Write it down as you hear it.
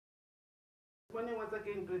morning once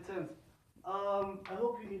again, greetings. I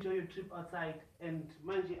hope you enjoy your trip outside. And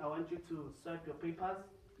Manji, I want you to swipe your papers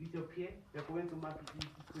with your peer. We're going to mark the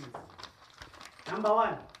quiz. Number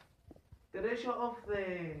one, the ratio of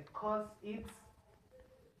the cos is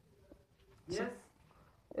yes.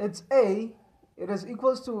 It's A. It is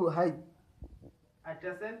equals to height.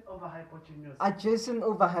 Adjacent over hypotenuse. Adjacent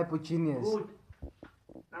over hypotenuse. Good.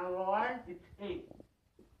 Number one, it's A.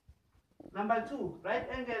 Number two, right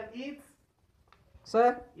angle is.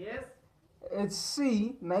 Sir? Yes. It's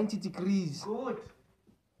C, 90 degrees. Good.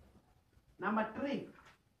 Number three,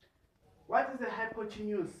 what is the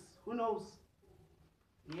hypotenuse? Who knows?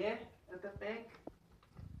 Yeah, at the back.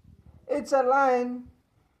 It's a line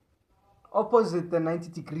opposite the 90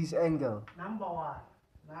 degrees angle. Number one.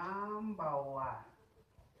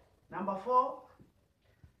 Number four,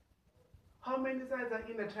 how many sides are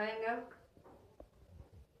in a triangle?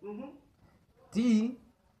 D,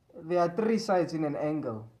 there are 3 sides in an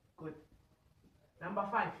angle. Good. Number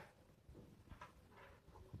five.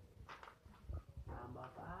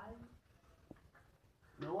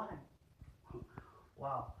 No one.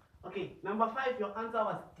 Wow. Okay, number five, your answer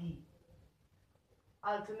was D.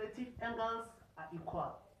 Alternative angles are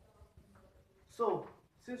equal. So,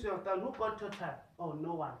 since you have done, who got total? Oh,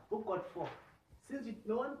 no one. Who got 4? Since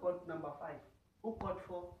no one got number 5, who got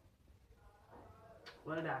 4?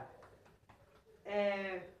 Well done.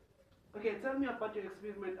 Okay, tell me about your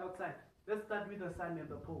experiment outside. Let's start with the sun and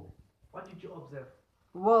the pole. What did you observe?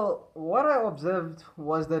 Well, what I observed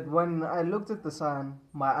was that when I looked at the sun,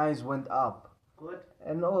 my eyes went up. Good.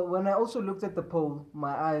 And when I also looked at the pole,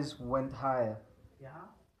 my eyes went higher. Yeah.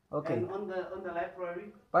 Okay. And on the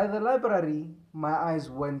library? By the library, my eyes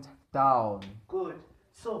went down. Good.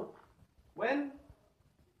 So, when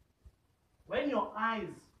your eyes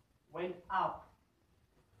went up,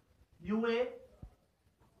 you were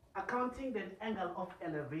accounting the angle of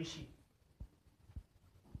elevation.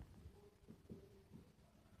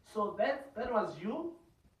 So that was you.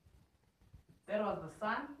 That was the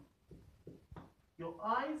sun. Your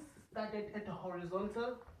eyes started at the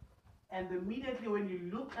horizontal, and immediately when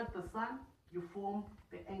you look at the sun, you form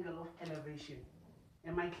the angle of elevation.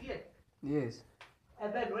 Am I clear? Yes.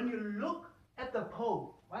 And then when you look at the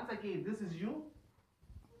pole, once again, this is you.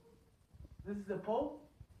 This is the pole.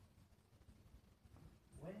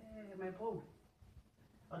 Where am I pole?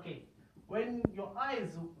 Okay. When your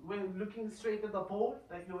eyes were looking straight at the pole,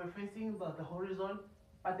 like you were facing the horizon,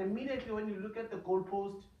 but immediately when you look at the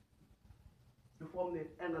goalpost, you form the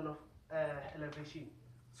angle of elevation.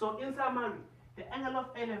 So in summary, the angle of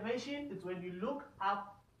elevation is when you look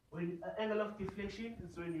up, when angle of deflection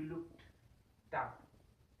is when you look down.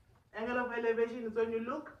 Angle of elevation is when you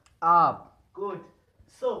look up. Good.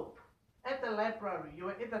 So at the library, you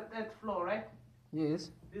were at the 3rd floor, right?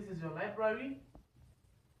 Yes. This is your library.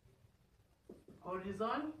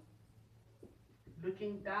 Horizon,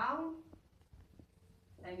 looking down,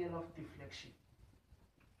 angle of deflection.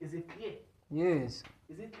 Is it clear? Yes.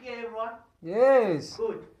 Is it clear, everyone? Yes.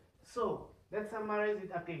 Good. So let's summarize it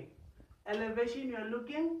again. Elevation, you are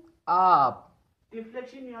looking up.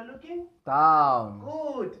 Deflection, you are looking down.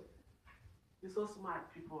 Good. You're so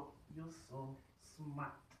smart, people. You're so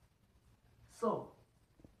smart. So,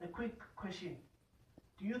 a quick question.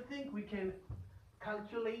 Do you think we can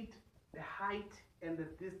calculate the height and the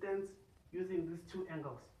distance using these 2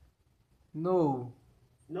 angles? No.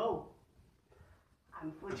 No.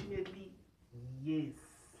 Unfortunately, yes.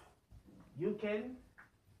 You can.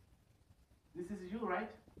 This is you,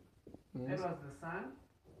 right? Yes. That was the sun.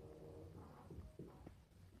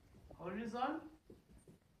 Horizon,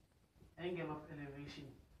 angle of elevation.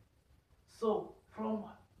 So, from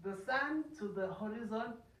the sun to the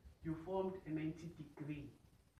horizon, you formed a 90 degree.